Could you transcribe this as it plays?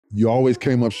You always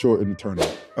came up short in the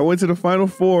tournament. I went to the Final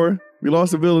Four. We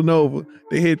lost to Villanova.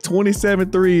 They hit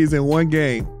 27 threes in one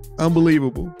game.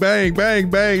 Unbelievable. Bang, bang,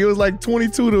 bang. It was like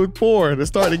 22-4 to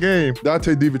start the game.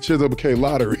 Dante DiVincenzo became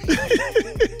lottery.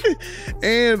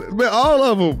 And man, all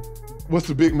of them. What's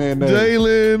the big man name?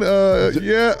 Jalen,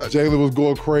 yeah. Jalen was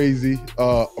going crazy.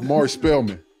 Amari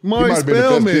Spellman. Mark He might have been the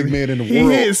best big man in the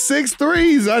world. He hit 6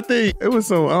 threes, I think. It was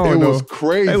so, I don't know. It was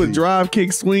crazy. They was drive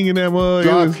kick swinging that mug.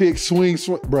 Drive kick, swing.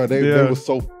 Bro, they were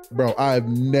so, bro, I've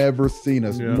never seen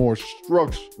us more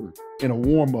structured in a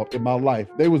warm-up in my life.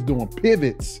 They was doing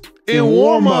pivots in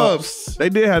warm-ups. They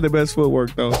did have the best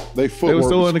footwork, though. They were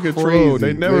so under control.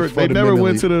 They never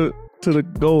went to the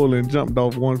goal and jumped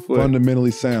off 1 foot. Fundamentally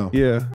sound. Yeah.